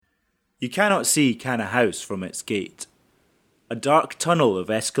You cannot see Canna House from its gate. A dark tunnel of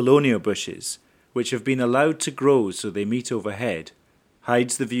escalonia bushes, which have been allowed to grow so they meet overhead,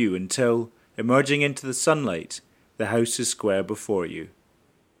 hides the view until, emerging into the sunlight, the house is square before you.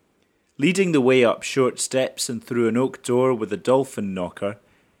 Leading the way up short steps and through an oak door with a dolphin knocker,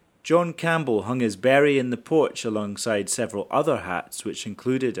 John Campbell hung his berry in the porch alongside several other hats which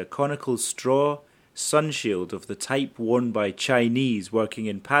included a conical straw sunshield of the type worn by Chinese working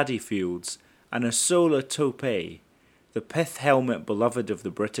in paddy fields and a solar toupee, the pith helmet beloved of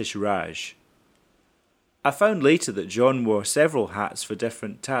the British Raj. I found later that John wore several hats for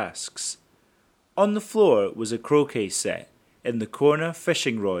different tasks. On the floor was a croquet set, in the corner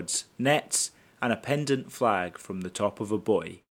fishing rods, nets and a pendant flag from the top of a buoy.